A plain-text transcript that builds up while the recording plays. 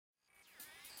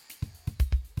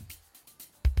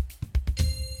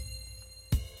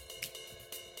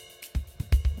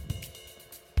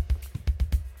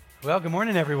Well, good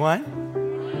morning, everyone.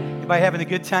 Everybody having a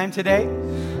good time today?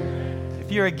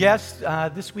 If you're a guest,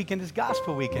 this weekend is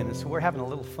Gospel Weekend, and so we're having a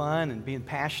little fun and being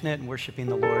passionate and worshiping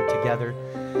the Lord together.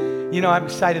 You know, I'm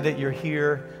excited that you're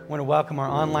here. I want to welcome our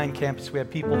online campus. We have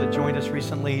people that joined us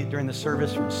recently during the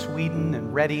service from Sweden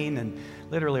and Reading and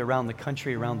literally around the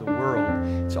country, around the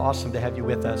world. It's awesome to have you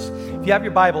with us. If you have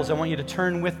your Bibles, I want you to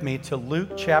turn with me to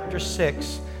Luke chapter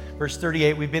 6, verse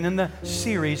 38. We've been in the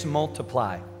series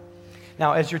Multiply.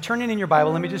 Now, as you're turning in your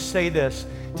Bible, let me just say this.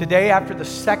 Today, after the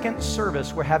second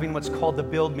service, we're having what's called the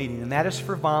Build Meeting, and that is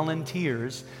for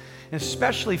volunteers, and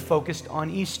especially focused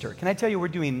on Easter. Can I tell you, we're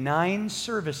doing 9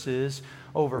 services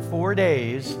over 4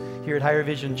 days here at Higher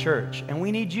Vision Church, and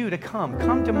we need you to come.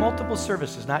 Come to multiple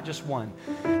services, not just one.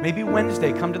 Maybe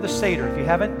Wednesday, come to the Seder. If you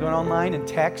haven't, go online and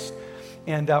text.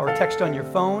 Or text on your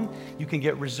phone. You can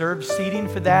get reserved seating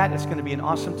for that. It's going to be an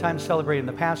awesome time celebrating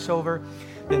the Passover.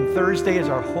 Then Thursday is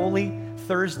our Holy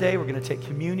Thursday. We're going to take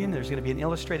communion. There's going to be an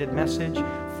illustrated message.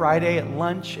 Friday at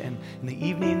lunch and in the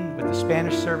evening with the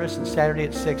Spanish service, and Saturday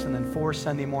at 6, and then 4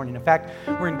 Sunday morning. In fact,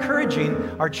 we're encouraging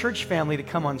our church family to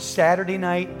come on Saturday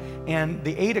night and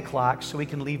the 8 o'clock so we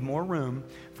can leave more room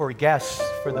for guests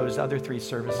for those other 3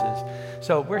 services.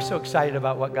 So we're so excited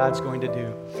about what God's going to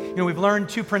do. You know, we've learned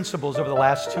 2 principles over the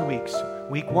last 2 weeks.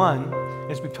 Week 1,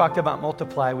 as we've talked about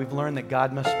multiply, we've learned that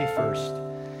God must be first.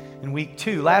 In week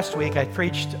 2, last week, I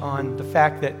preached on the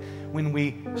fact that when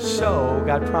we sow,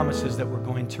 God promises that we're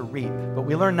going to reap. But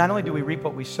we learned not only do we reap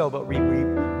what we sow, but we reap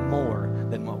more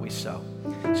than what we sow.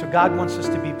 So God wants us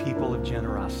to be people of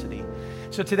generosity.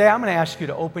 So today I'm going to ask you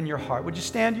to open your heart. Would you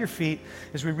stand to your feet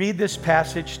as we read this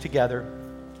passage together?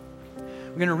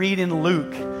 We're going to read in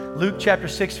Luke chapter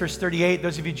 6, verse 38.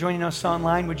 Those of you joining us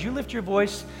online, would you lift your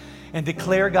voice and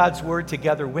declare God's word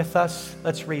together with us?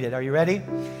 Let's read it. Are you ready?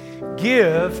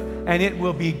 Give, and it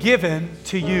will be given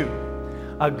to you.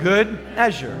 A good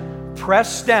measure,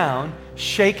 pressed down,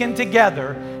 shaken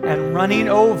together, and running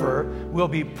over will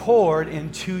be poured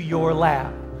into your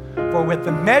lap. For with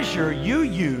the measure you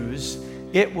use,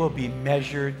 it will be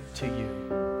measured to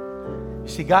you. You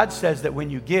see, God says that when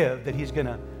you give, that He's going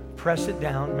to press it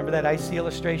down. Remember that icy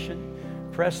illustration?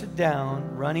 Press it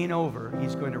down, running over.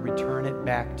 He's going to return it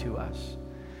back to us.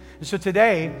 And so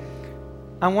today,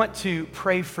 I want to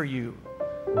pray for you.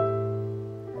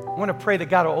 I want to pray that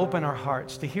God will open our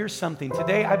hearts to hear something.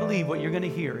 Today, I believe what you're going to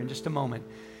hear in just a moment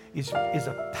is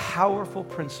a powerful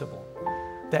principle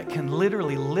that can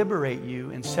literally liberate you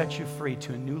and set you free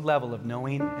to a new level of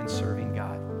knowing and serving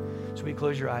God. So we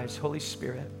close your eyes. Holy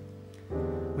Spirit,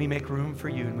 we make room for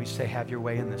you and we say, have your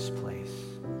way in this place.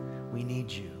 We need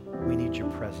you. We need your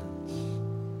presence.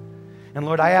 And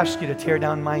Lord, I ask you to tear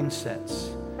down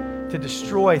mindsets, to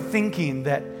destroy thinking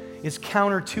that is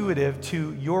counterintuitive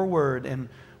to your word and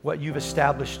what you've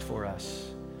established for us.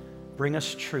 Bring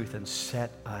us truth and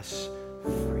set us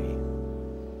free.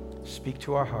 Speak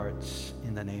to our hearts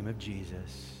in the name of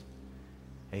Jesus.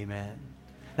 Amen.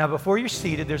 Now, before you're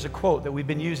seated, there's a quote that we've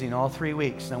been using all 3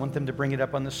 weeks, and I want them to bring it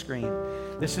up on the screen.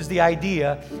 This is the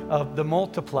idea of the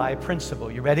multiply principle.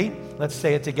 You ready? Let's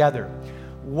say it together.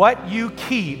 What you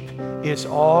keep is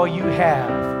all you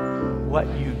have. What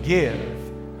you give,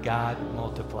 God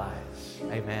multiplies.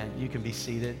 Amen. You can be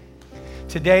seated.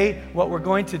 Today, what we're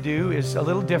going to do is a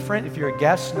little different. If you're a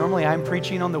guest, normally I'm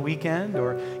preaching on the weekend,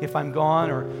 or if I'm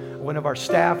gone, or one of our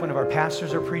staff, one of our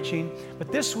pastors are preaching.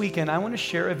 But this weekend, I want to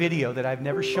share a video that I've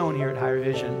never shown here at Higher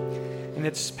Vision, and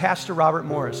it's Pastor Robert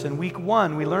Morris. In week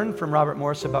 1, we learned from Robert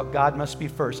Morris about God must be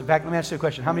first. In fact, let me ask you a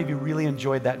question. How many of you really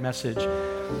enjoyed that message?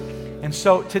 And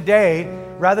so today,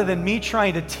 rather than me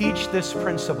trying to teach this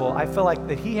principle, I feel like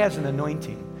that he has an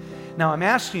anointing. Now, I'm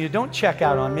asking you, don't check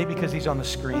out on me because he's on the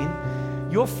screen.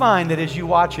 You'll find that as you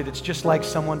watch it, it's just like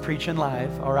someone preaching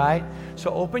live, all right? So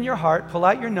open your heart, pull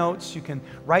out your notes. You can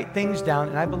write things down,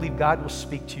 and I believe God will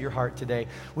speak to your heart today.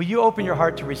 Will you open your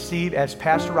heart to receive as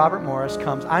Pastor Robert Morris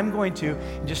comes? I'm going to,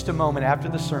 in just a moment after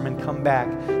the sermon, come back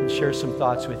and share some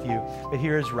thoughts with you. But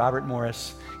here is Robert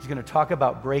Morris. He's going to talk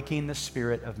about breaking the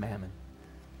spirit of mammon.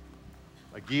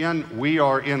 Again, we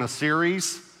are in a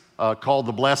series called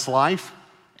The Blessed Life.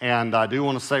 And I do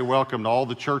want to say welcome to all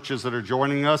the churches that are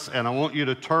joining us. And I want you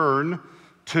to turn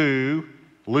to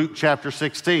Luke chapter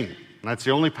 16. And that's the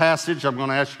only passage I'm going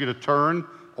to ask you to turn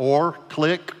or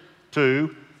click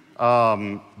to.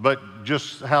 But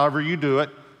just however you do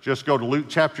it, just go to Luke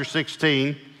chapter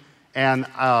 16. And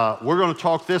we're going to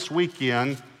talk this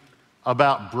weekend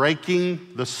about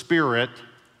breaking the spirit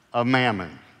of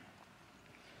mammon.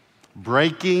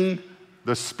 Breaking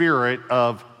the spirit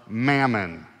of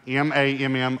mammon.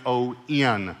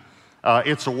 M-A-M-M-O-N.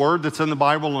 It's a word that's in the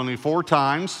Bible only 4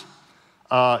 times.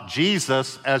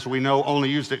 Jesus, as we know, only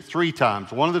used it 3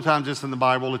 times. One of the times it's in the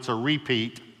Bible, it's a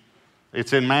repeat.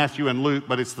 It's in Matthew and Luke,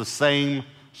 but it's the same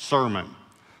sermon.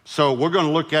 So we're going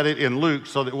to look at it in Luke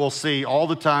so that we'll see all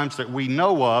the times that we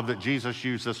know of that Jesus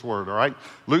used this word, all right?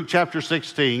 Luke chapter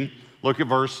 16, look at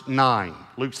verse 9.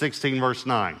 Luke 16, verse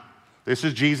 9. This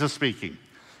is Jesus speaking.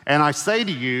 And I say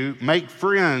to you, make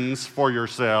friends for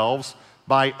yourselves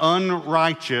by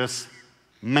unrighteous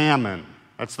mammon.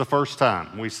 That's the first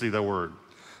time we see the word.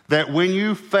 That when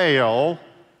you fail,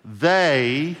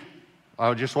 they,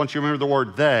 I just want you to remember the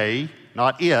word they,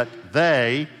 not it,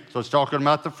 they, so it's talking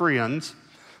about the friends,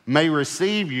 may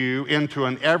receive you into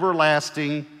an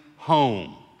everlasting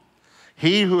home.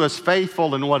 He who is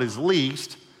faithful in what is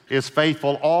least is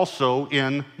faithful also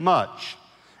in much.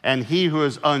 And he who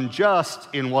is unjust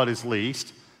in what is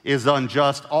least is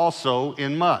unjust also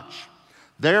in much.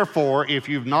 Therefore, if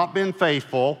you've not been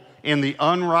faithful in the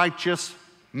unrighteous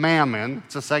mammon,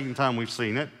 it's the second time we've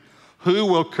seen it, who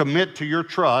will commit to your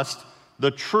trust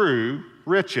the true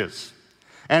riches?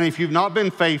 And if you've not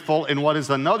been faithful in what is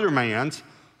another man's,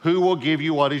 who will give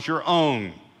you what is your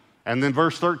own? And then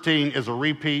verse 13 is a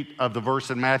repeat of the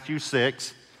verse in Matthew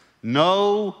 6.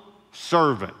 No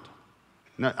servant,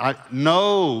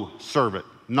 no servant,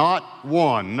 not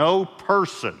one, no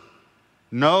person,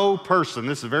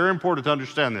 this is very important to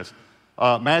understand this.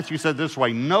 Matthew said this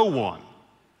way, no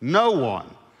one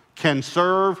can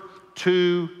serve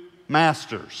 2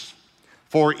 masters.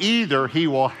 For either he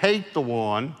will hate the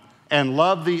one and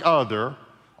love the other,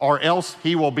 or else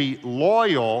he will be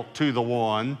loyal to the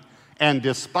one and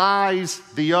despise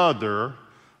the other.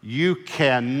 You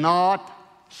cannot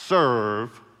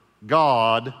serve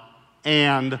God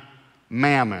and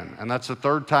mammon. And that's the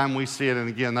 3rd time we see it. And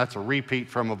again, that's a repeat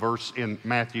from a verse in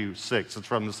Matthew 6. It's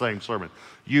from the same sermon.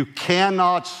 You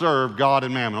cannot serve God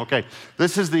and mammon. Okay,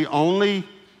 this is the only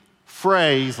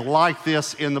phrase like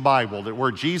this in the Bible, that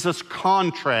where Jesus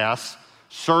contrasts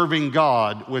serving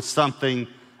God with something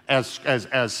as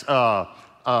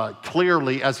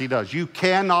clearly as he does. You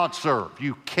cannot serve.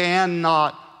 You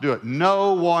cannot do it.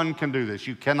 No one can do this.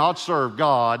 You cannot serve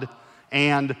God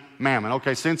and mammon.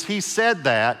 Okay, since he said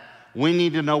that, we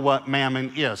need to know what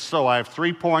mammon is. So I have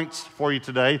 3 points for you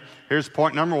today. Here's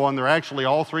point number 1. They're actually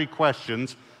all 3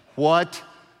 questions. What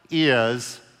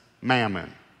is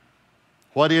mammon?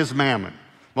 What is mammon?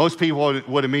 Most people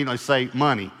would immediately say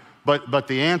money, but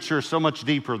the answer is so much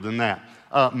deeper than that.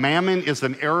 Mammon is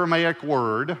an Aramaic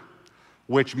word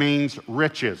which means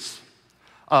riches,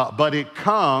 but it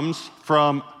comes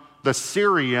from the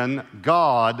Syrian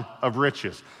god of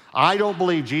riches. I don't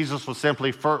believe Jesus was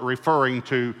simply referring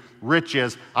to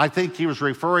riches. I think he was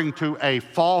referring to a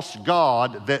false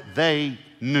god that they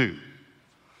knew.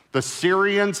 The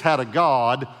Syrians had a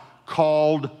god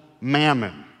called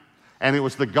Mammon, and it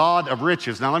was the god of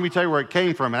riches. Now, let me tell you where it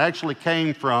came from. It actually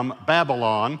came from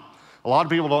Babylon. A lot of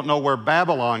people don't know where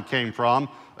Babylon came from.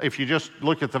 If you just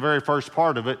look at the very first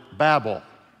part of it, Babel.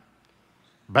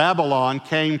 Babylon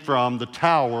came from the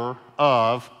Tower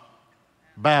of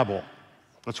Babel.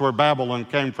 That's where Babylon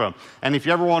came from. And if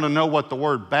you ever want to know what the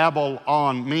word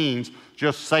Babylon means,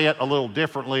 just say it a little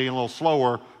differently, a little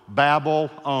slower.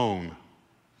 Babylon.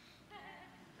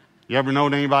 You ever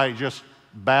known anybody just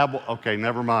babble? Okay,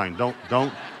 never mind.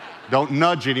 Don't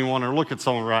nudge anyone or look at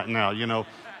someone right now, you know.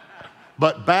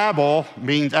 But Babel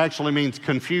actually means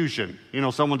confusion. You know,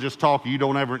 someone just talking, you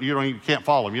can't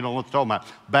follow them. You don't know what they're talking about.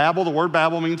 Babel, the word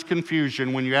Babel means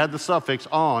confusion. When you add the suffix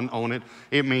on it,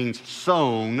 it means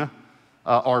sown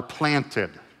or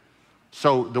planted.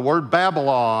 So the word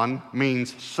Babylon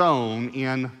means sown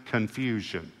in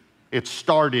confusion. It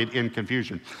started in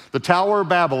confusion. The Tower of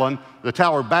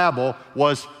Babel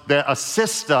was a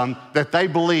system that they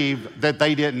believed that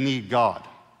they didn't need God.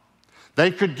 They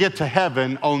could get to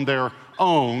heaven on their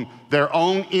own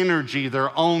energy,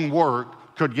 their own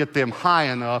work could get them high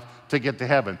enough to get to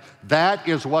heaven. That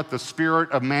is what the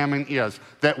spirit of mammon is,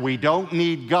 that we don't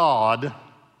need God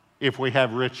if we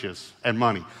have riches and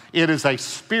money. It is a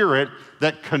spirit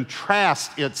that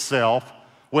contrasts itself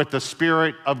with the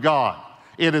Spirit of God.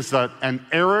 It is an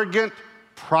arrogant,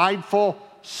 prideful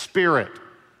spirit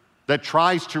that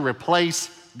tries to replace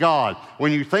God.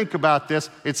 When you think about this,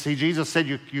 Jesus said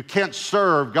you can't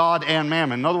serve God and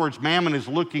mammon. In other words, mammon is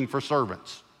looking for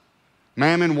servants.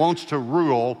 Mammon wants to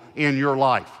rule in your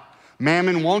life.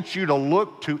 Mammon wants you to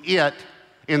look to it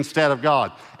instead of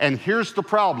God. And here's the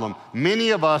problem.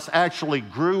 Many of us actually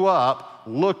grew up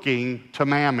looking to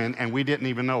mammon and we didn't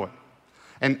even know it.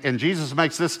 And Jesus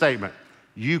makes this statement.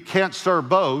 You can't serve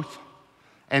both.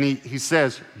 And he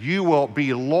says, you will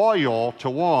be loyal to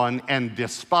one and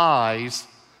despise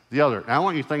the other. Now I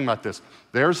want you to think about this.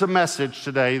 There's a message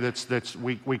today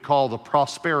we call the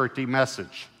prosperity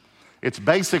message. It's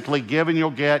basically give and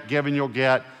you'll get,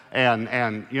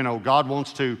 and you know, God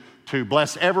wants to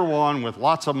bless everyone with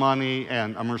lots of money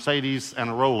and a Mercedes and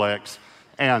a Rolex.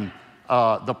 And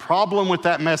the problem with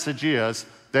that message is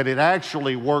that it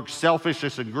actually works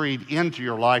selfishness and greed into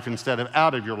your life instead of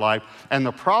out of your life. And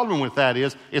the problem with that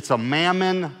is it's a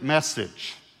mammon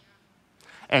message.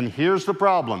 And here's the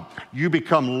problem. You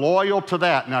become loyal to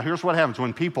that. Now, here's what happens.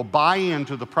 When people buy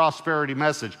into the prosperity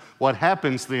message, what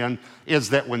happens then is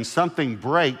that when something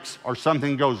breaks or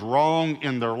something goes wrong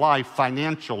in their life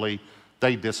financially,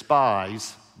 they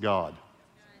despise God.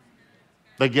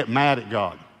 They get mad at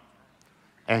God.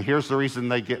 And here's the reason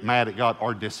they get mad at God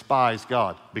or despise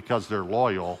God, because they're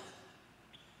loyal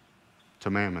to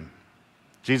mammon.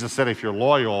 Jesus said if you're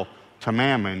loyal to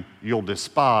mammon, you'll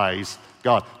despise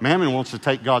God. Mammon wants to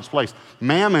take God's place.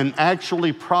 Mammon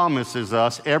actually promises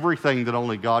us everything that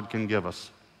only God can give us.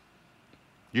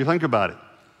 You think about it.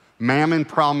 Mammon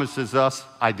promises us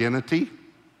identity,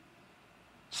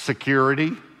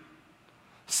 security,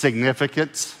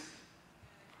 significance,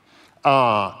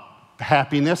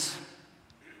 happiness,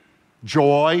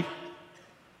 joy.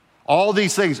 All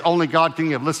these things only God can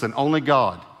give. Listen, only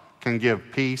God can give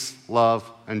peace, love,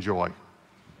 and joy.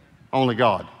 Only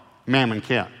God. Mammon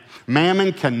can't.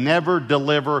 Mammon can never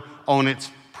deliver on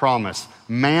its promise.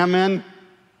 Mammon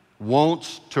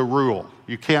wants to rule.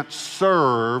 You can't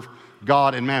serve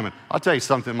God and mammon. I'll tell you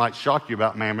something that might shock you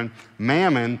about mammon.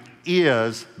 Mammon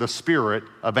is the spirit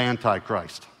of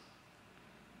Antichrist.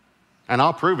 And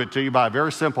I'll prove it to you by a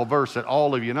very simple verse that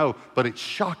all of you know, but it's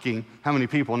shocking how many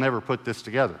people never put this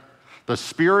together. The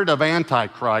spirit of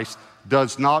Antichrist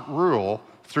does not rule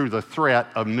through the threat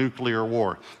of nuclear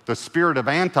war. The spirit of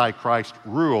Antichrist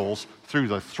rules through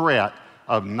the threat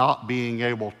of not being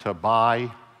able to buy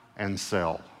and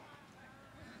sell.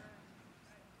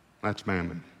 That's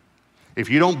mammon. If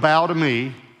you don't bow to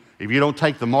me, if you don't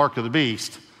take the mark of the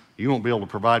beast, you won't be able to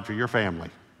provide for your family.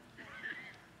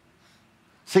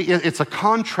 See, it's a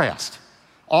contrast.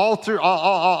 All through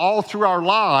our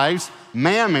lives,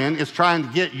 mammon is trying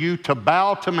to get you to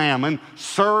bow to mammon,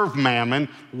 serve mammon,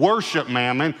 worship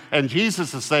mammon, and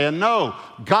Jesus is saying, no,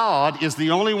 God is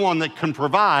the only one that can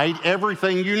provide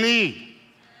everything you need.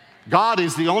 God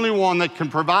is the only one that can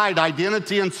provide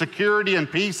identity and security and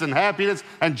peace and happiness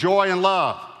and joy and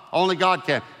love. Only God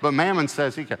can. But mammon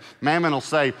says he can. Mammon will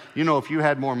say, you know, if you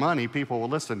had more money, people will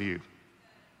listen to you.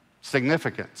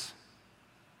 Significance.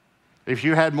 If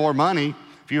you had more money,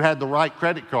 if you had the right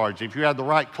credit cards, if you had the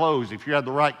right clothes, if you had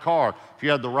the right car, if you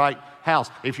had the right house,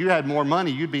 if you had more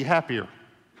money, you'd be happier.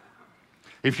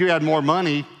 If you had more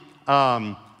money,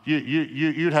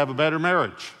 you'd have a better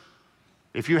marriage.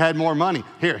 If you had more money,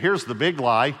 here's the big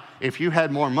lie. If you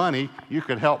had more money, you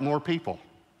could help more people.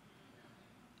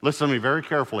 Listen to me very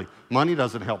carefully. Money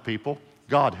doesn't help people.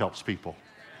 God helps people.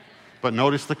 But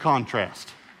notice the contrast.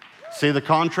 See the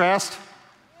contrast?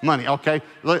 Money, okay?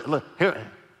 Look, here,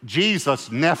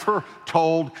 Jesus never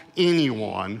told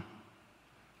anyone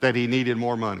that he needed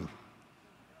more money.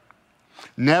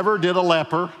 Never did a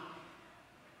leper,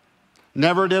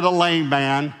 never did a lame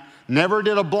man, never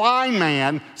did a blind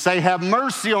man say, have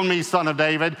mercy on me, son of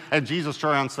David, and Jesus turn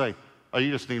around and say, oh,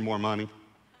 you just need more money.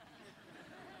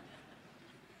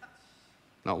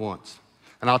 Not once.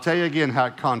 And I'll tell you again how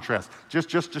it contrasts,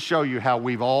 just to show you how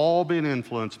we've all been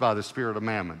influenced by the spirit of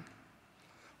mammon.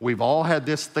 We've all had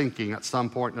this thinking at some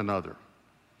point or another.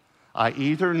 I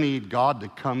either need God to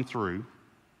come through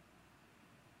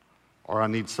or I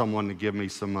need someone to give me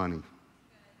some money.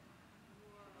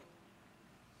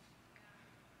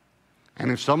 And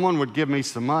if someone would give me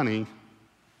some money,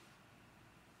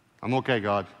 I'm okay,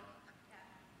 God.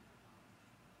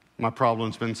 My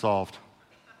problem's been solved.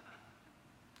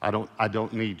 I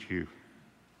don't need you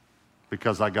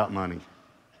because I got money.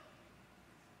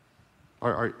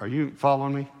 Are you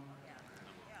following me?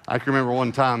 I can remember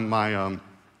one time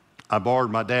I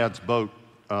borrowed my dad's boat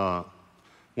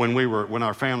when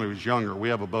our family was younger. We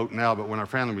have a boat now, but when our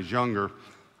family was younger,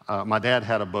 my dad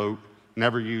had a boat,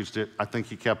 never used it. I think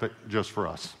he kept it just for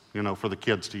us, for the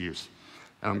kids to use.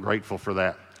 And I'm grateful for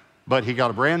that. But he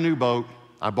got a brand new boat.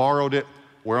 I borrowed it.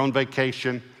 We're on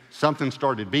vacation. Something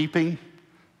started beeping.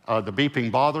 The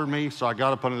beeping bothered me, so I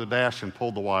got up under the dash and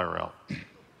pulled the wire out.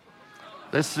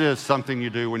 This is something you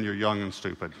do when you're young and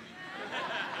stupid.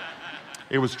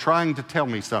 It was trying to tell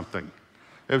me something.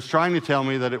 It was trying to tell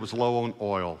me that it was low on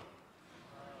oil.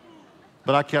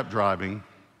 But I kept driving,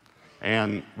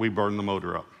 and we burned the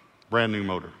motor up. Brand new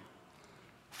motor.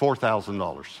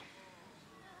 $4,000.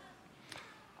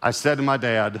 I said to my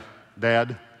dad,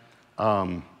 Dad,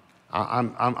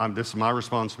 This is my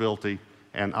responsibility,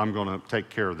 and I'm going to take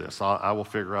care of this. I will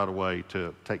figure out a way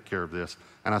to take care of this.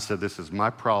 And I said, this is my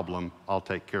problem. I'll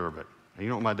take care of it. And you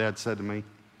know what my dad said to me?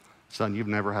 Son, you've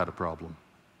never had a problem.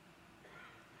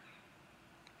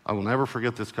 I will never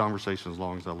forget this conversation as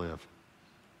long as I live.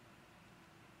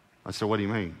 I said, what do you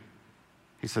mean?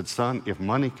 He said, son, if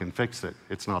money can fix it,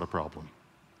 it's not a problem.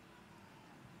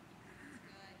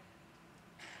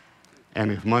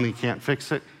 And if money can't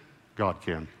fix it, God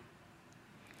can.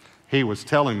 He was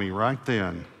telling me right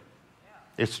then,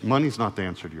 money's not the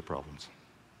answer to your problems.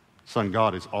 Son,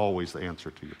 God is always the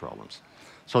answer to your problems.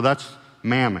 So that's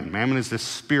mammon. Mammon is this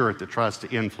spirit that tries to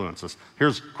influence us.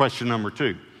 Here's question number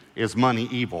 2. Is money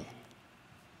evil?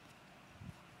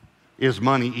 Is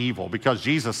money evil? Because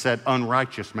Jesus said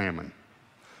unrighteous mammon.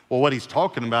 Well, what he's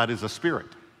talking about is a spirit.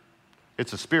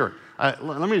 It's a spirit.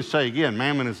 Let me just say again,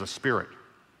 mammon is a spirit.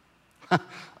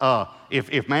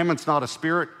 If mammon's not a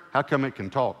spirit, how come it can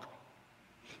talk?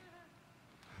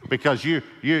 Because you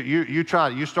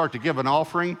start to give an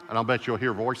offering, and I'll bet you'll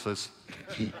hear voices.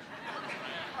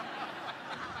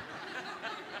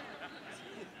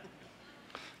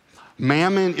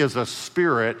 Mammon is a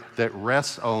spirit that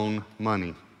rests on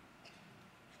money.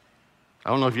 I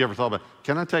don't know if you ever thought about it.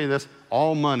 Can I tell you this?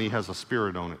 All money has a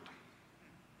spirit on it.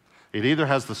 It either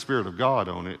has the spirit of God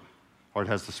on it, or it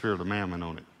has the spirit of mammon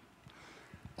on it.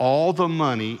 All the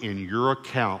money in your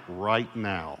account right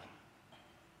now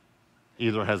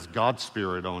either has God's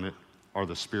spirit on it or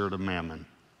the spirit of mammon.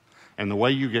 And the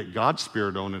way you get God's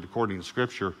spirit on it, according to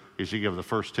Scripture, is you give the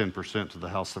first 10% to the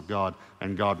house of God,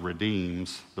 and God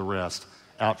redeems the rest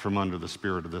out from under the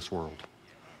spirit of this world,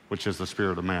 which is the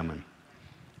spirit of mammon.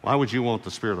 Why would you want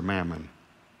the spirit of mammon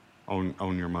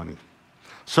on your money?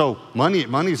 So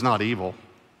money's not evil.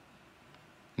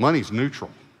 Money's neutral.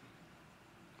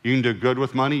 You can do good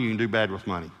with money, you can do bad with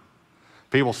money.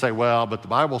 People say, well, but the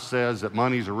Bible says that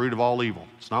money's the root of all evil.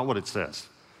 It's not what it says.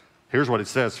 Here's what it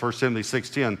says, 1 Timothy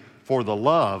 6:10, for the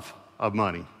love of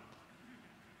money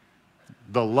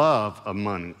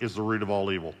is the root of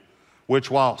all evil, which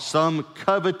while some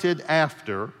coveted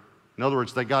after, in other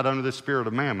words, they got under the spirit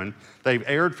of mammon, they've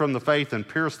erred from the faith and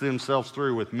pierced themselves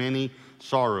through with many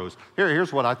sorrows.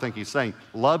 Here's what I think he's saying.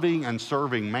 Loving and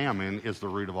serving mammon is the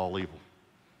root of all evil.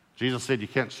 Jesus said you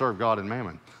can't serve God and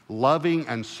mammon. Loving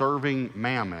and serving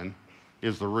mammon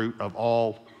is the root of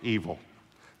all evil.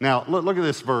 Now, look at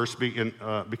this verse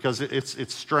because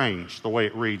it's strange the way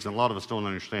it reads, and a lot of us don't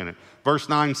understand it. Verse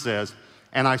 9 says,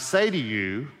 and I say to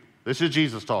you, this is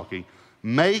Jesus talking,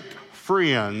 make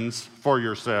friends for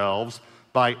yourselves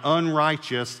by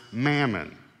unrighteous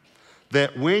mammon,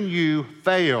 that when you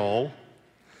fail,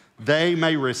 they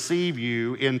may receive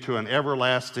you into an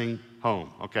everlasting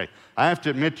home. Okay, I have to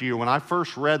admit to you, when I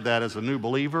first read that as a new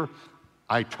believer,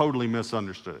 I totally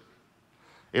misunderstood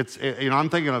it. I'm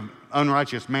thinking of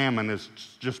unrighteous mammon as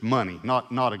just money, not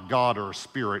a god or a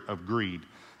spirit of greed.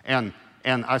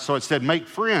 So it said, make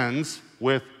friends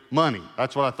with money.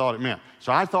 That's what I thought it meant.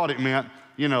 So I thought it meant,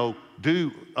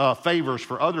 do favors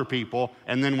for other people,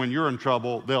 and then when you're in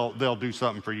trouble, they'll do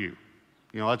something for you.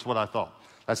 That's what I thought.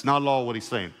 That's not at all what he's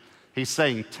saying. He's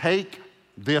saying, take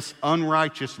this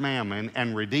unrighteous mammon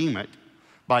and redeem it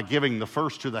by giving the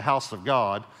first to the house of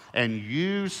God, and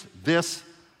use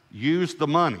the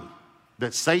money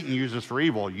that Satan uses for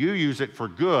evil. You use it for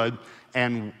good,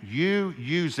 and you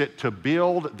use it to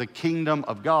build the kingdom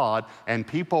of God, and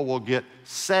people will get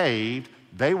saved.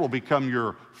 They will become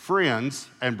your friends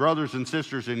and brothers and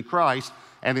sisters in Christ.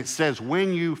 And it says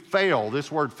when you fail,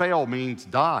 this word fail means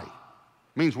die.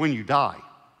 It means when you die,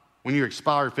 when you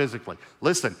expire physically.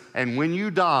 Listen, and when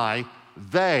you die,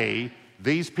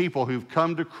 these people who've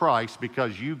come to Christ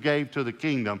because you gave to the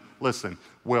kingdom, listen,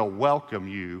 will welcome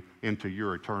you into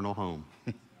your eternal home.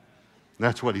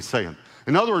 That's what he's saying.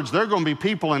 In other words, there are going to be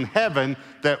people in heaven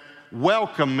that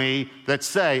welcome me, that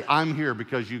say, I'm here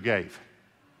because you gave.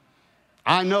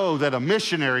 I know that a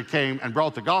missionary came and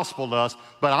brought the gospel to us,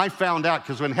 but I found out,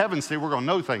 because when heaven see, we're going to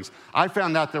know things. I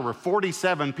found out there were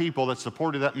 47 people that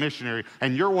supported that missionary,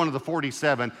 and you're one of the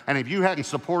 47, and if you hadn't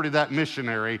supported that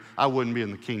missionary, I wouldn't be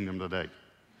in the kingdom today.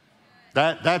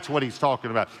 That's what he's talking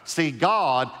about. See,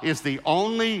 God is the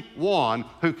only one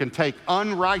who can take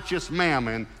unrighteous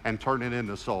mammon and turn it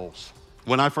into souls.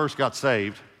 When I first got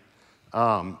saved,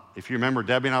 if you remember,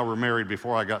 Debbie and I were married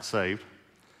before I got saved.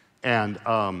 And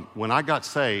when I got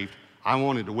saved, I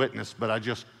wanted to witness, but I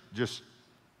just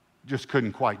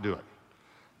couldn't quite do it.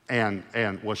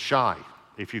 And was shy,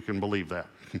 if you can believe that.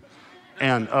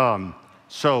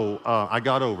 So I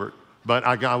got over it, but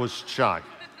I was shy.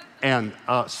 And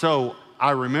so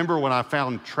I remember when I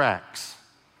found tracts.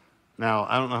 Now,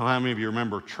 I don't know how many of you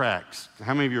remember tracts.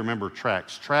 How many of you remember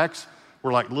tracts? Tracts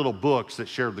were like little books that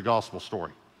shared the gospel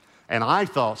story. And I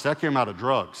thought, so that came out of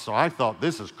drugs, so I thought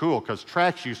this is cool because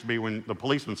tracts used to be when the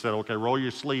policeman said, okay, roll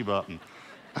your sleeve up. And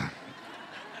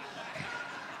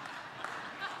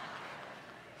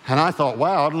I thought,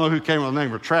 wow, I don't know who came up with the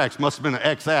name of tracts. Must have been an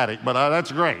ex-addict, but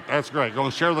that's great. That's great.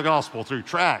 Going to share the gospel through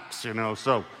tracts, you know.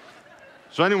 So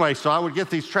anyway, so I would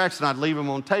get these tracts and I'd leave them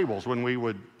on tables when we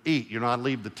would eat. You know, I'd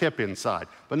leave the tip inside.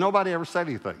 But nobody ever said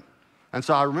anything. And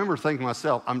so I remember thinking to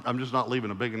myself, I'm just not leaving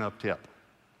a big enough tip.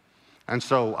 And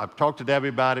so I talked to Debbie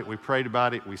about it. We prayed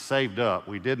about it. We saved up.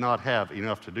 We did not have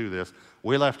enough to do this.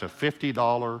 We left a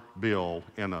 $50 bill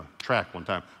in a tract one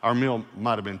time. Our meal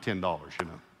might have been $10, you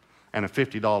know, and a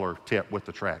 $50 tip with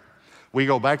the tract. We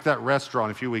go back to that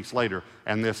restaurant a few weeks later,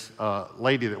 and this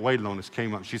lady that waited on us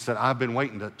came up. She said, I've been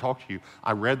waiting to talk to you.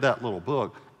 I read that little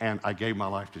book, and I gave my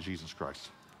life to Jesus Christ.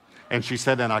 And she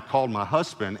said, and I called my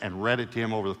husband and read it to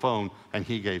him over the phone, and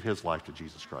he gave his life to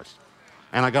Jesus Christ.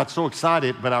 And I got so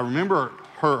excited, but I remember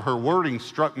her wording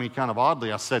struck me kind of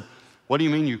oddly. I said, what do you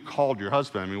mean you called your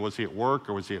husband? I mean, was he at work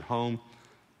or was he at home?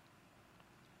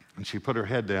 And she put her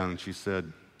head down and she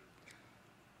said,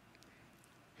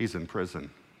 he's in prison.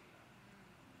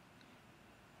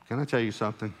 Can I tell you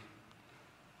something?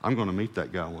 I'm going to meet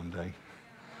that guy one day.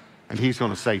 And he's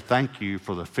going to say, thank you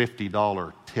for the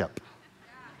 $50 tip.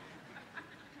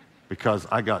 Because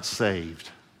I got saved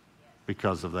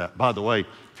because of that. By the way,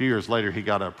 a few years later, he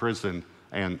got out of prison,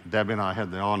 and Debbie and I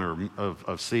had the honor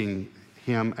of seeing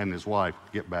him and his wife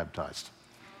get baptized.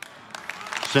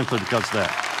 Simply because of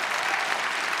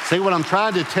that. See, what I'm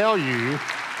trying to tell you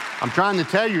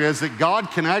is that God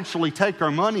can actually take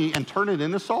our money and turn it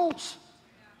into souls.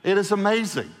 It is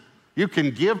amazing. You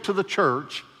can give to the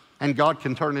church, and God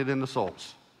can turn it into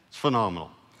souls. It's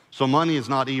phenomenal. So money is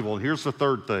not evil. Here's the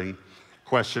third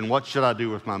question. What should I do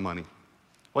with my money?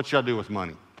 What should I do with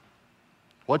money?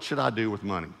 What should I do with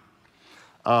money?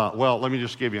 Well, let me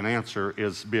just give you an answer,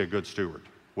 is be a good steward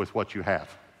with what you have.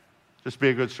 Just be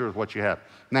a good steward with what you have.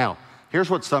 Now, here's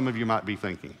what some of you might be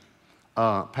thinking.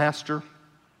 Pastor,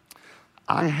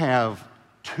 I have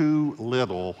too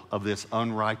little of this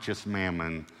unrighteous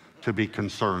mammon to be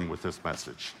concerned with this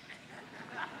message.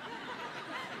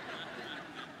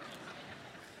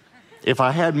 If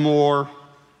I had more,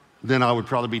 then I would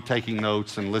probably be taking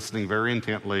notes and listening very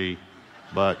intently,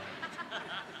 but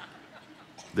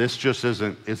this just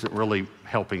isn't really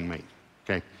helping me,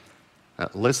 okay?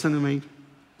 Listen to me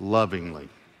lovingly.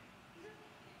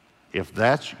 If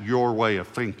that's your way of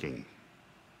thinking,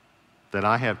 that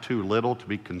I have too little to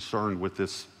be concerned with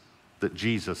this that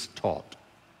Jesus taught.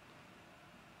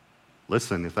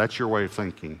 Listen, if that's your way of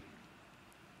thinking,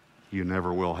 you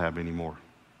never will have any more.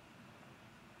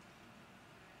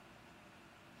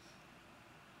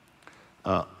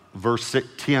 Verse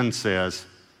 10 says,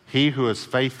 he who is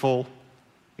faithful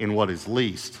in what is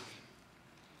least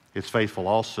is faithful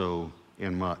also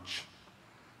in much.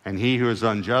 And he who is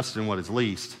unjust in what is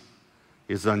least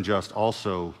is unjust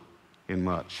also in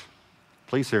much.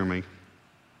 Please hear me.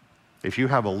 If you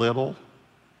have a little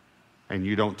and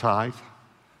you don't tithe,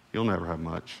 you'll never have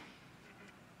much.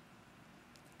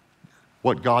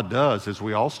 What God does is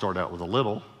we all start out with a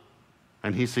little,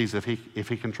 and he sees if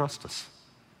he can trust us.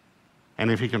 And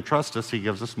if he can trust us, he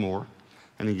gives us more,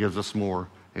 and he gives us more,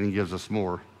 and he gives us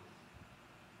more,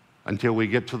 until we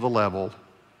get to the level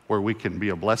where we can be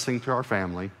a blessing to our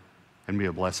family and be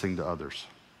a blessing to others,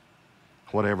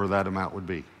 whatever that amount would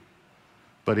be.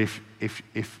 But if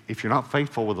you're not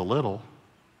faithful with a little,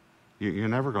 you're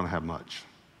never going to have much.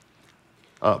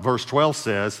 Verse 12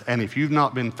 says, and if you've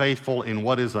not been faithful in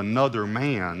what is another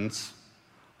man's,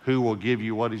 who will give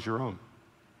you what is your own?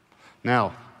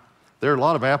 Now, there are a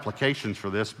lot of applications for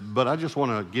this, but I just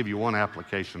want to give you one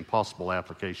application, possible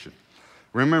application.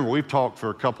 Remember, we've talked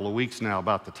for a couple of weeks now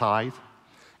about the tithe,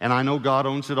 and I know God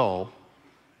owns it all,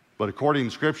 but according to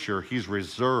Scripture, he's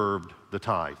reserved the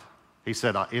tithe. He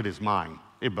said, it is mine.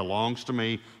 It belongs to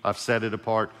me. I've set it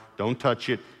apart. Don't touch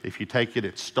it. If you take it,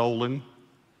 it's stolen.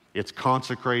 It's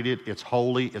consecrated. It's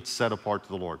holy. It's set apart to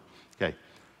the Lord. Okay.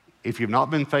 If you've not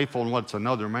been faithful in what's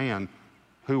another man,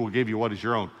 who will give you what is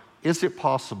your own? Is it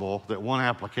possible that one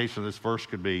application of this verse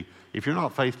could be, if you're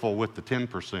not faithful with the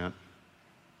 10%,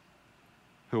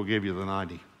 who will give you the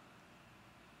 90%?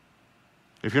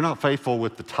 If you're not faithful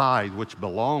with the tithe, which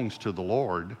belongs to the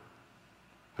Lord,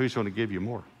 who's going to give you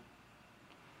more?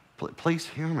 Please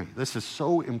hear me. This is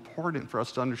so important for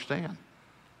us to understand.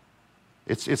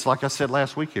 It's like I said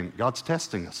last weekend, God's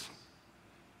testing us.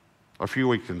 A few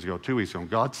weekends ago, 2 weeks ago,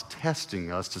 God's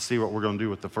testing us to see what we're going to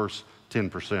do with the first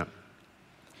 10%.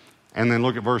 And then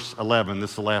look at verse 11.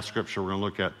 This is the last scripture we're going to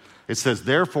look at. It says,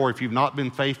 therefore, if you've not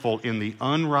been faithful in the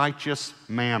unrighteous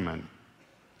mammon,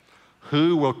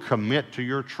 who will commit to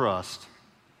your trust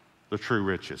the true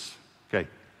riches? Okay.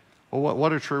 Well,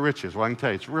 what are true riches? Well, I can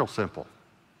tell you, it's real simple.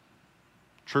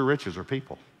 True riches are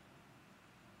people.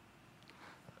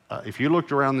 If you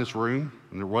looked around this room,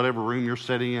 in whatever room you're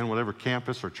sitting in, whatever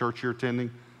campus or church you're attending,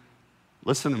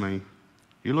 listen to me.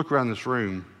 You look around this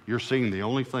room, you're seeing the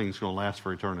only thing that's going to last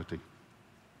for eternity.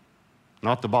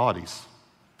 Not the bodies,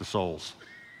 the souls.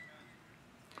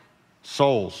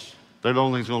 Souls, they're the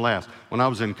only things going to last. When I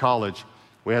was in college,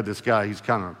 we had this guy, he's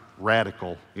kind of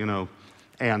radical, you know,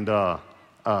 and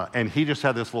he just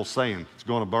had this little saying, it's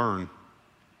going to burn.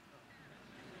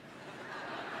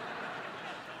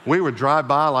 We would drive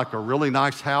by like a really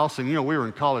nice house, and you know, we were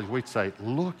in college, we'd say,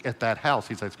 look at that house.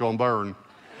 He'd say, it's going to burn.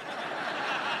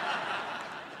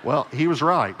 Well, he was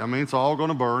right. I mean, it's all going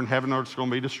to burn. Heaven and earth is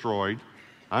going to be destroyed.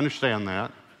 I understand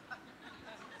that.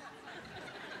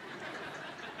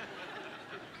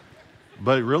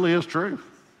 But it really is true.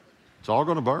 It's all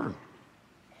going to burn,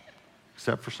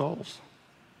 except for souls.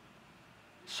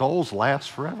 Souls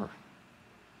last forever.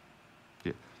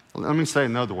 Yeah. Let me say it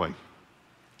another way.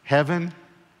 Heaven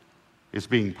is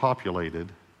being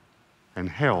populated, and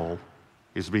hell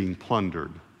is being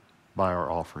plundered by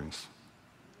our offerings.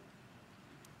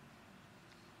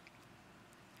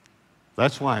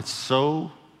 That's why it's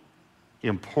so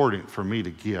important for me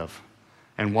to give,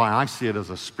 and why I see it as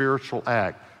a spiritual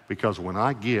act, because when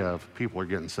I give, people are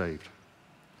getting saved.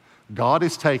 God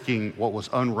is taking what was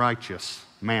unrighteous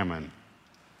mammon.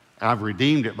 I've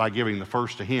redeemed it by giving the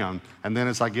first to Him, and then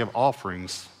as I give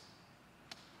offerings,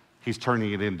 He's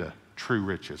turning it into true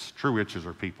riches. True riches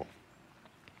are people.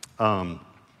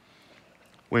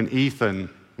 When Ethan,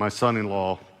 my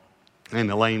son-in-law,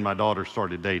 and Elaine, my daughter,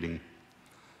 started dating,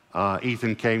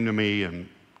 Ethan came to me and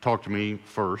talked to me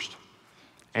first,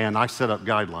 and I set up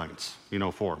guidelines, you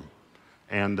know, for him.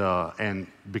 And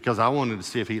because I wanted to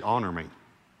see if he'd honor me.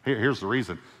 Here's the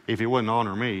reason. If he wouldn't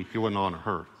honor me, he wouldn't honor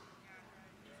her.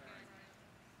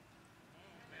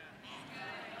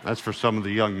 That's for some of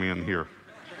the young men here.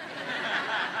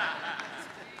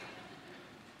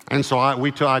 And so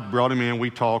I brought him in, we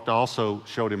talked. I also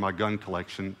showed him my gun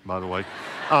collection, by the way.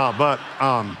 But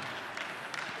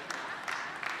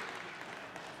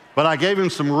I gave him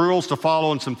some rules to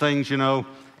follow and some things, you know,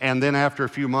 and then after a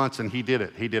few months, and he did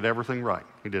it. He did everything right.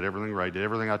 He did everything right, did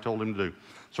everything I told him to do.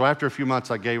 So after a few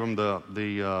months, I gave him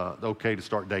the okay to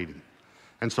start dating.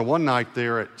 And so one night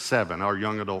they're at 7, our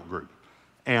young adult group,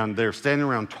 and they're standing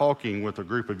around talking with a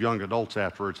group of young adults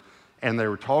afterwards, and they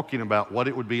were talking about what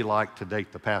it would be like to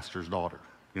date the pastor's daughter,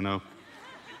 you know.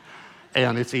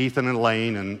 And it's Ethan and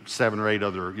Elaine and 7 or 8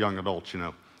 other young adults, you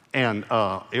know. And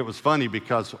it was funny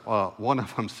because one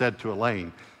of them said to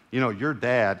Elaine, you know, your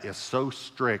dad is so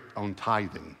strict on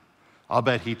tithing. I'll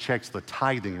bet he checks the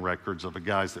tithing records of the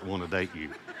guys that want to date you.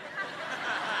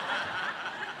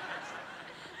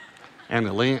 And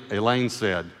Elaine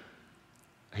said,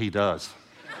 he does.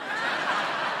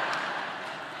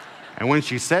 And when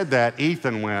she said that,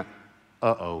 Ethan went,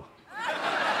 uh-oh.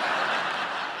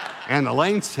 And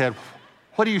Elaine said,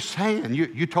 what are you saying?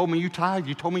 You told me you tithed.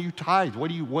 You told me you tithed. What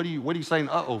are you saying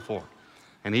uh-oh for?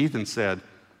 And Ethan said,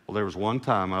 well, there was one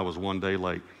time I was one day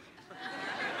late.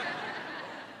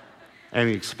 And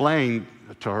he explained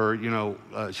to her, you know,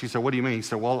 she said, what do you mean? He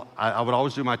said, well, I would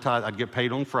always do my tithe. I'd get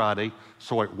paid on Friday.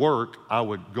 So at work, I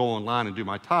would go online and do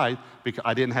my tithe because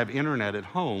I didn't have internet at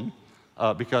home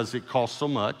because it cost so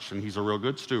much, and he's a real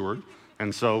good steward.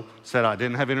 And so said I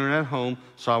didn't have internet at home,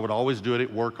 so I would always do it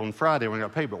at work on Friday when I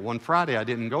got paid. But one Friday, I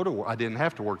didn't go to work. I didn't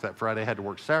have to work that Friday. I had to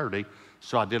work Saturday,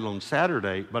 so I did it on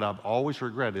Saturday. But I've always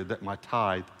regretted that my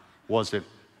tithe wasn't,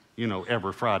 you know,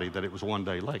 every Friday, that it was one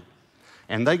day late.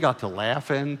 And they got to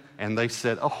laughing, and they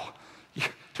said, oh,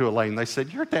 to Elaine, they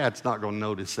said, your dad's not going to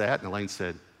notice that. And Elaine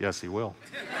said, yes, he will.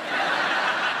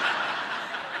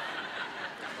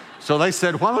 So they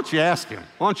said, why don't you ask him?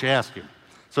 Why don't you ask him?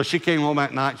 So she came home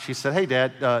that night. She said, hey,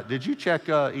 Dad, did you check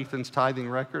Ethan's tithing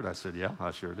record? I said, yeah,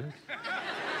 I sure did.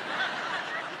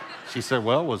 She said,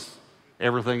 well, was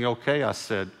everything okay? I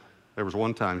said, there was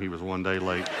one time he was one day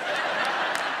late.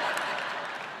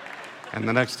 And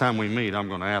the next time we meet, I'm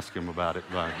going to ask him about it,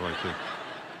 by the way, too.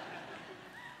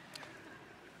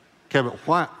 Okay,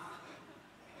 but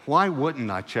why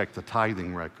wouldn't I check the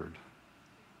tithing record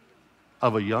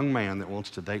of a young man that wants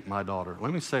to date my daughter?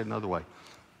 Let me say it another way.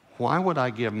 Why would I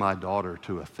give my daughter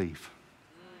to a thief?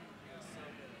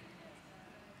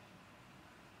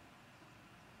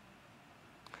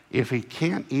 If he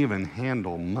can't even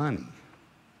handle money,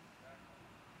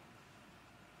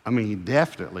 I mean, he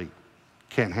definitely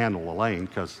can't handle Elaine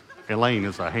because Elaine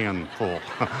is a handful.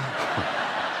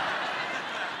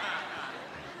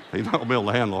 He's not going to be able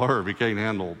to handle her if he can't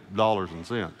handle dollars and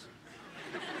cents.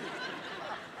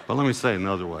 But let me say it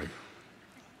another way.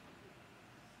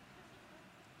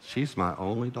 She's my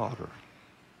only daughter.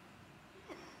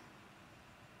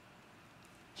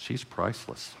 She's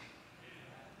priceless.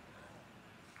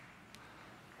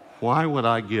 Why would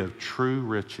I give true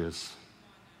riches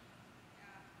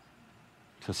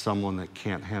to someone that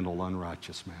can't handle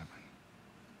unrighteous mammon?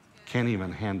 Can't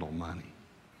even handle money?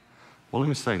 Well, let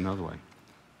me say another way.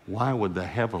 Why would the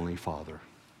Heavenly Father,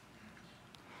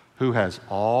 who has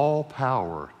all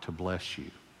power to bless you,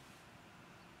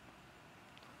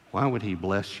 why would He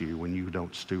bless you when you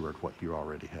don't steward what you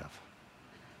already have?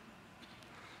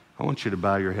 I want you to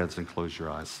bow your heads and close your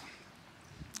eyes.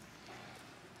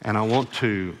 And I want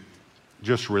to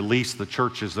just release the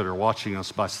churches that are watching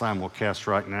us by simulcast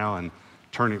right now and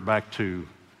turn it back to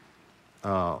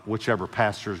whichever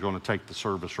pastor is going to take the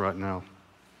service right now.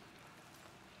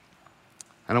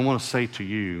 And I want to say to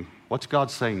you, what's God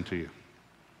saying to you?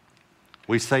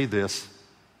 We say this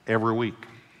every week.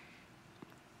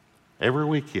 Every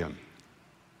weekend.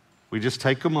 We just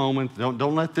take a moment.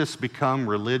 Don't let this become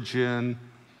religion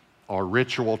or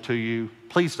ritual to you.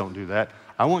 Please don't do that.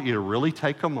 I want you to really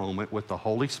take a moment with the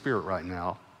Holy Spirit right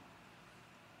now.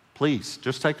 Please,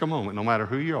 just take a moment, no matter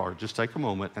who you are, just take a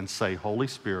moment and say, Holy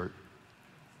Spirit,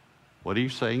 what are you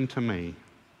saying to me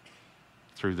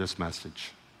through this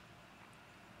message?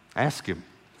 Ask Him.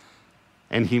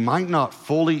 And He might not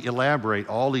fully elaborate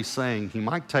all He's saying. He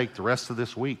might take the rest of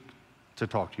this week to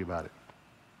talk to you about it.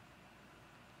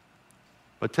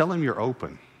 But tell Him you're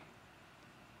open.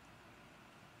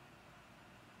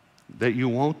 That you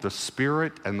want the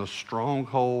spirit and the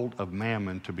stronghold of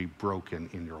mammon to be broken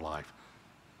in your life.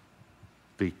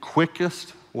 The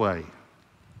quickest way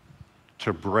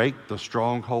to break the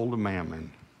stronghold of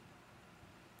mammon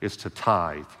is to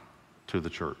tithe to the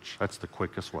church. That's the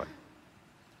quickest way.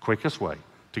 Quickest way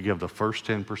to give the first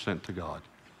 10% to God.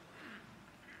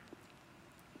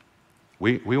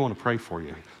 We want to pray for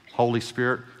you. Holy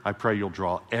Spirit, I pray you'll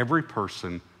draw every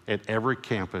person at every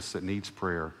campus that needs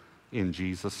prayer. In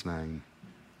Jesus' name,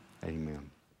 amen.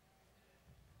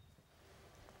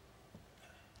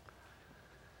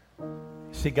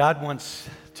 See, God wants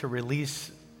to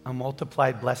release a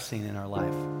multiplied blessing in our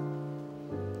life.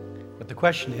 But the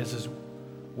question is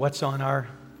what's on our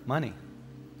money?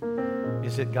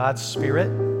 Is it God's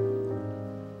Spirit?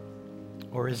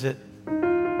 Or is it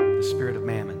the spirit of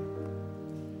mammon?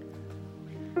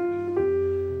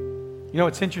 You know,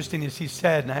 what's interesting is he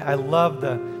said, and I love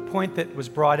the point that was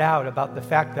brought out about the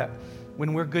fact that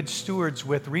when we're good stewards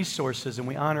with resources and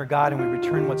we honor God and we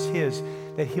return what's His,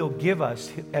 that He'll give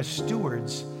us, as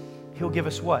stewards, He'll give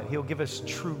us what? He'll give us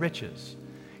true riches.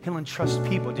 He'll entrust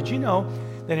people. Did you know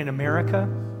that in America,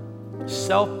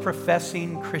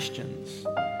 self-professing Christians,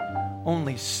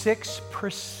 only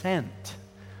 6%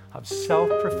 of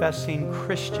self-professing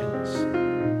Christians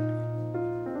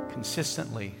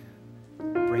consistently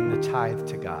bring the tithe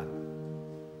to God?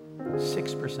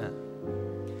 6%.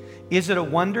 Is it a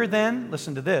wonder then,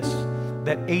 listen to this,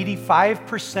 that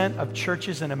 85% of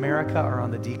churches in America are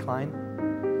on the decline?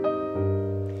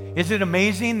 Is it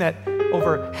amazing that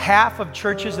over half of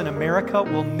churches in America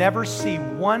will never see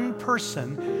one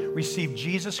person receive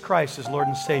Jesus Christ as Lord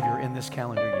and Savior in this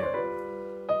calendar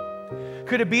year?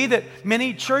 Could it be that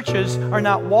many churches are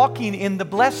not walking in the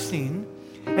blessing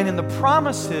and in the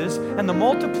promises and the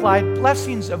multiplied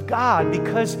blessings of God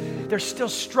because they're still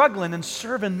struggling and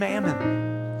serving mammon?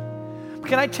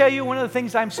 Can I tell you, one of the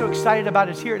things I'm so excited about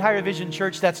is here at Higher Vision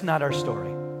Church, that's not our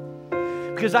story.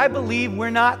 Because I believe we're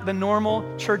not the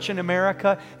normal church in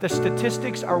America. The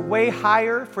statistics are way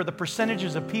higher for the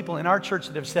percentages of people in our church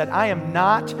that have said, I am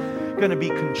not going to be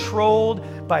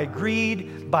controlled by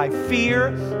greed, by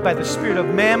fear, by the spirit of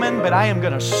mammon, but I am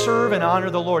going to serve and honor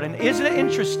the Lord. And isn't it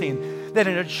interesting that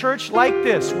in a church like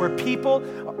this, where people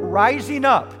are rising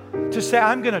up to say,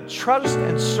 I'm going to trust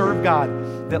and serve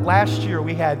God, that last year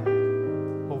we had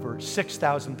over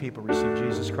 6,000 people receive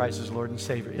Jesus Christ as Lord and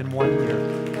Savior in 1 year.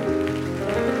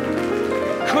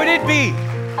 Could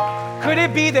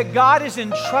it be that God is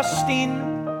entrusting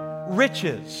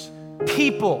riches,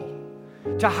 people,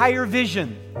 to Higher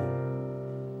Vision?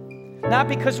 Not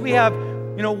because we have,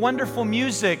 wonderful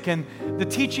music and the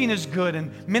teaching is good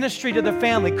and ministry to the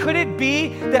family. Could it be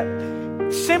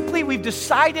that simply we've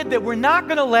decided that we're not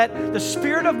going to let the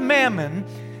spirit of mammon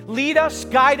lead us,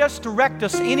 guide us, direct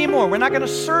us anymore? We're not going to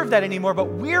serve that anymore,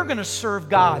 but we're going to serve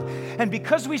God. And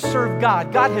because we serve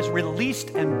God, God has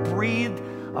released and breathed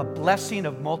a blessing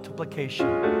of multiplication.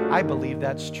 I believe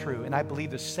that's true, and I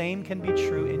believe the same can be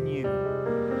true in you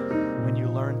when you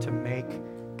learn to make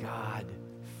God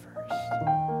first.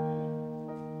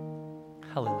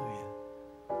 Hallelujah.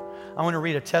 I want to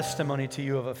read a testimony to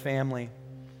you of a family.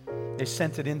 They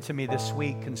sent it in to me this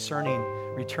week concerning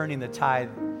returning the tithe.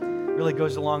 It really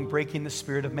goes along breaking the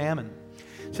spirit of mammon.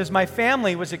 It says, my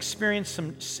family was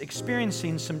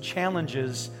experiencing some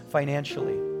challenges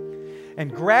financially.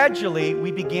 And gradually,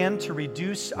 we began to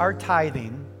reduce our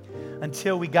tithing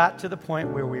until we got to the point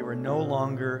where we were no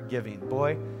longer giving.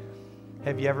 Boy,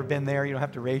 have you ever been there? You don't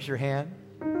have to raise your hand.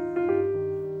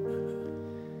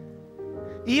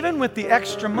 Even with the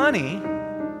extra money,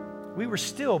 we were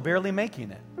still barely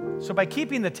making it. So by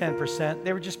keeping the 10%,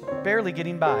 they were just barely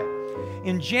getting by.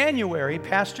 In January,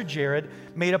 Pastor Jared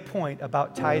made a point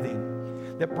about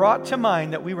tithing that brought to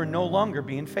mind that we were no longer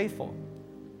being faithful.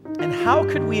 And how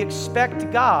could we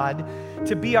expect God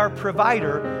to be our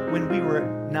provider when we were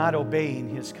not obeying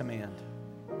His command?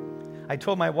 I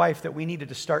told my wife that we needed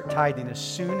to start tithing as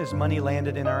soon as money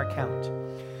landed in our account.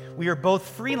 We are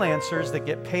both freelancers that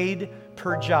get paid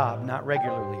per job, not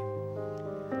regularly.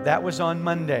 That was on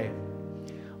Monday.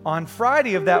 On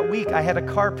Friday of that week, I had a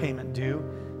car payment due,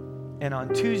 and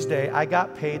on Tuesday, I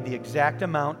got paid the exact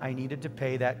amount I needed to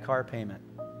pay that car payment.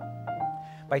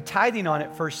 By tithing on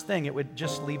it first thing, it would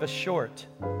just leave us short.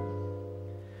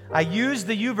 I used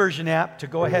the YouVersion app to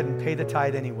go ahead and pay the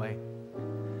tithe anyway.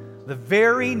 The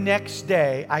very next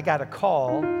day, I got a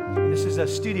call, and this is a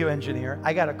studio engineer,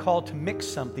 I got a call to mix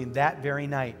something that very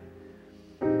night.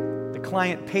 The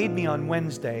client paid me on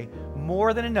Wednesday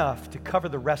more than enough to cover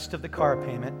the rest of the car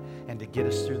payment and to get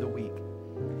us through the week.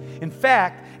 In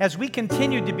fact, as we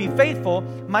continued to be faithful,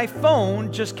 my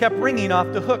phone just kept ringing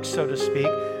off the hook, so to speak,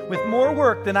 with more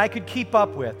work than I could keep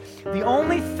up with. The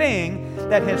only thing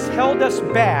that has held us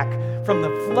back from the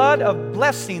flood of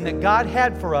blessing that God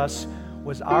had for us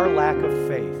was our lack of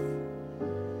faith.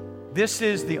 This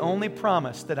is the only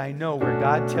promise that I know where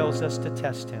God tells us to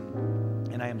test Him.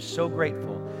 And I am so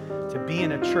grateful to be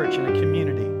in a church and a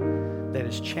community that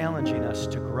is challenging us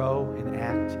to grow and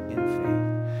act in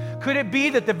faith. Could it be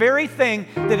that the very thing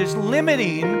that is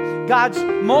limiting God's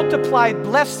multiplied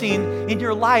blessing in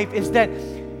your life is that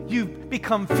you've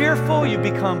become fearful, you've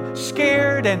become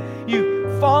scared, and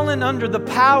you've fallen under the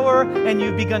power, and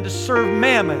you've begun to serve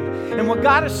mammon? And what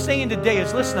God is saying today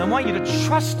is, listen, I want you to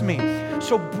trust me.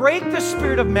 So break the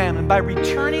spirit of mammon by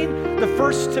returning the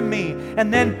first to me,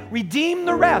 and then redeem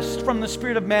the rest from the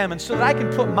spirit of mammon so that I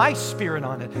can put my spirit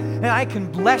on it and I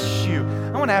can bless you.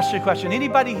 I want to ask you a question.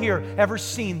 Anybody here ever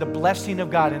seen the blessing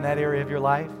of God in that area of your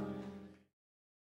life?